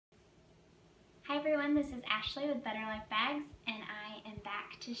Hi everyone, this is Ashley with Better Life Bags, and I am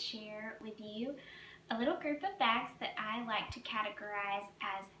back to share with you a little group of bags that I like to categorize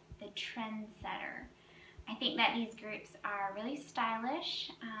as the Trendsetter. I think that these groups are really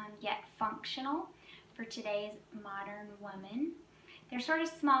stylish, yet functional for today's modern woman. They're sort of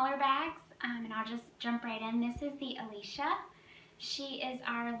smaller bags, and I'll just jump right in. This is the Alicia. She is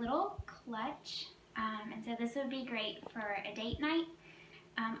our little clutch, and so this would be great for a date night.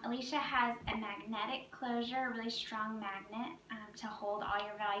 Alicia has a magnetic closure, a really strong magnet to hold all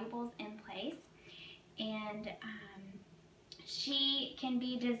your valuables in place. And she can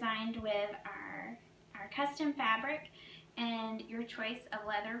be designed with our custom fabric and your choice of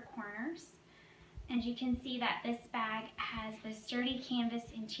leather corners. And you can see that this bag has this sturdy canvas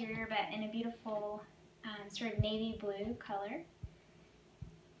interior, but in a beautiful sort of navy blue color.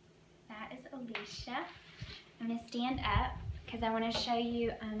 That is Alicia. I'm going to stand up because I want to show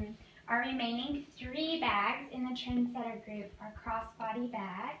you our remaining 3 bags in the Trendsetter group are crossbody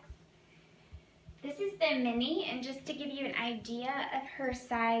bags. This is the mini, and just to give you an idea of her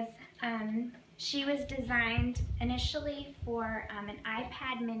size, she was designed initially for an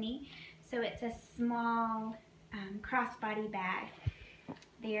iPad mini, so it's a small crossbody bag.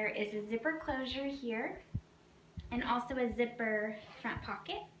 There is a zipper closure here and also a zipper front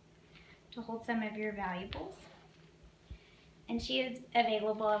pocket to hold some of your valuables. And she is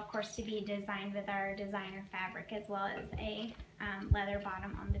available, of course, to be designed with our designer fabric as well as a leather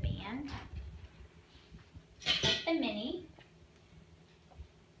bottom on the band. That's the mini.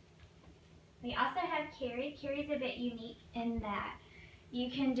 We also have Carrie. Carrie's a bit unique in that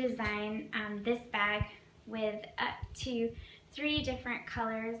you can design this bag with up to 3 different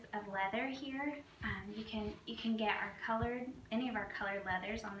colors of leather here. You can get any of our colored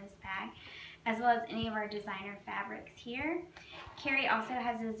leathers on this bag, as well as any of our designer fabrics here. Carrie also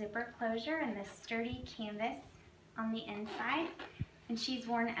has a zipper closure and this sturdy canvas on the inside, and she's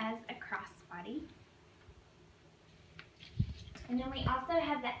worn as a crossbody. And then we also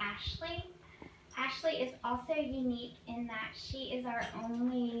have the Ashley. Ashley is also unique in that she is our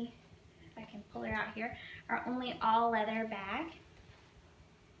only, if I can pull her out here, our only all leather bag.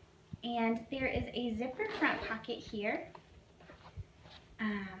 And there is a zipper front pocket here.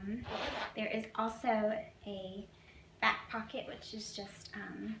 There is also a back pocket, which is just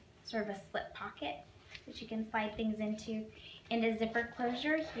sort of a slip pocket that you can slide things into, and a zipper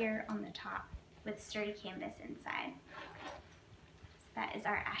closure here on the top with sturdy canvas inside. So that is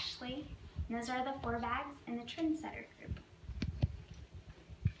our Ashley, and those are the 4 bags in the Trendsetter group.